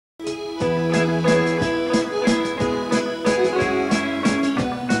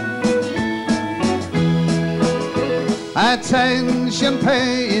Attention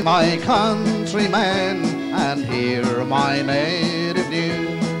pay, my countrymen, and hear my native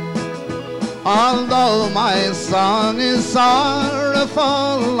news. Although my song is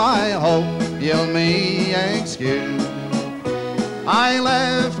sorrowful, I hope you'll me excuse. I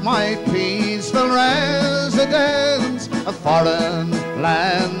left my peaceful residence, a foreign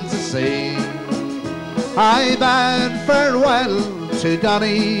land to see. I bade farewell to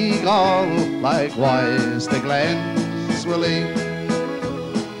Donegal, likewise to Glenswilly.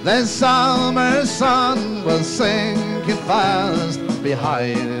 The summer sun was sinking fast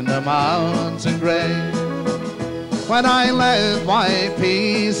behind the mountain grey when I left my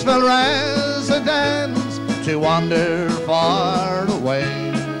peaceful residence to wander far away.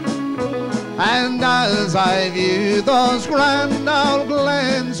 And as I viewed those grand old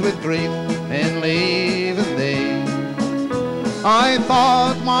glens with grief in leaving thee, I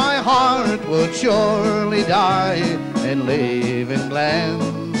thought my heart would surely die in leaving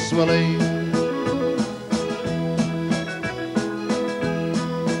Glenswilly.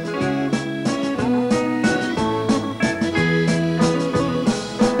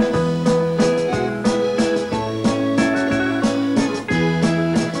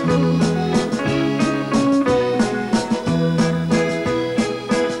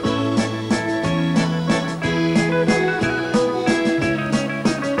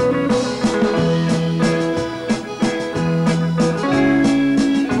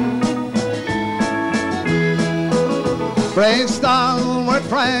 Brave stalwart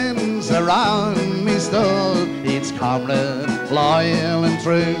friends around me stood, each comrade loyal and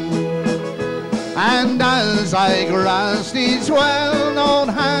true. And as I grasped each well-known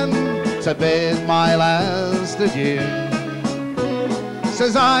hand to bid my last adieu,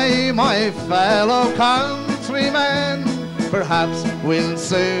 says I, my fellow countrymen, perhaps we'll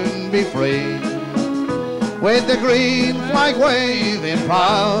soon be free, with the green flag waving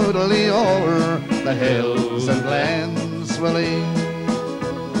proudly over the hills and glens.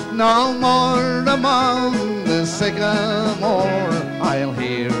 No more among the sycamore I'll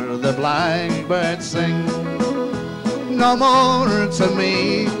hear the blackbird sing. No more to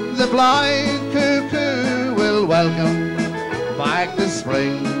me the blind cuckoo will welcome back the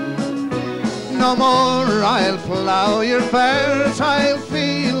spring. No more I'll plough your fertile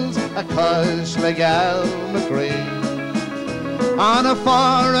fields a cush like Almacree. On a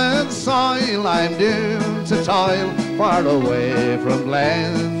foreign soil I'm doomed to toil, far away from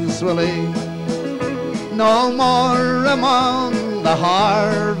Glenswilly. No more among the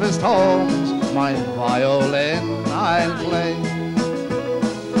harvest homes my violin I'll play.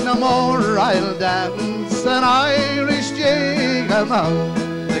 No more I'll dance an Irish jig among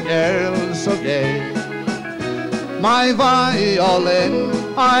the girls so gay. My violin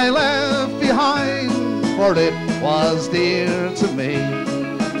I left behind, for it was dear to me,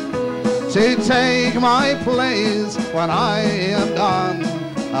 to take my place when I am gone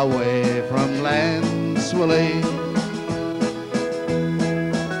away from Glenswilly.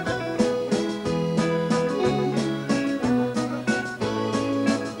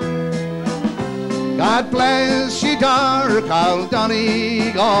 God bless ye dark old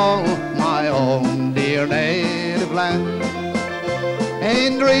Donegal, my own dear native land.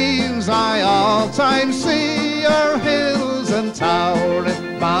 In dreams I all time see your hills and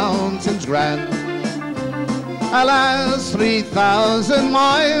towering mountains grand. Alas, 3,000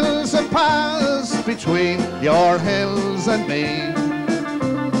 miles have passed between your hills and me.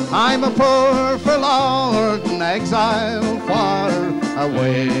 I'm a poor forlorn exile far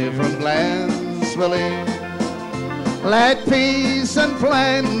away from Glenswilly. Let peace and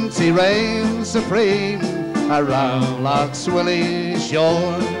plenty reign supreme around Lochswilly's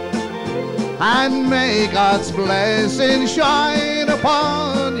shore, and may God's blessing shine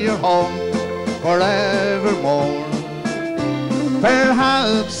upon your home forevermore.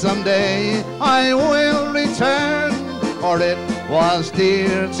 Perhaps someday I will return, for it was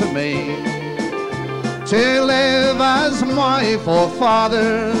dear to me to live as my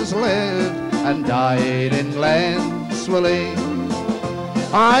forefathers lived and died in Glenswilly.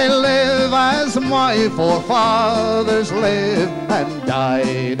 I live as my forefathers lived and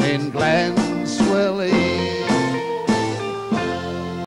died in Glenswilly.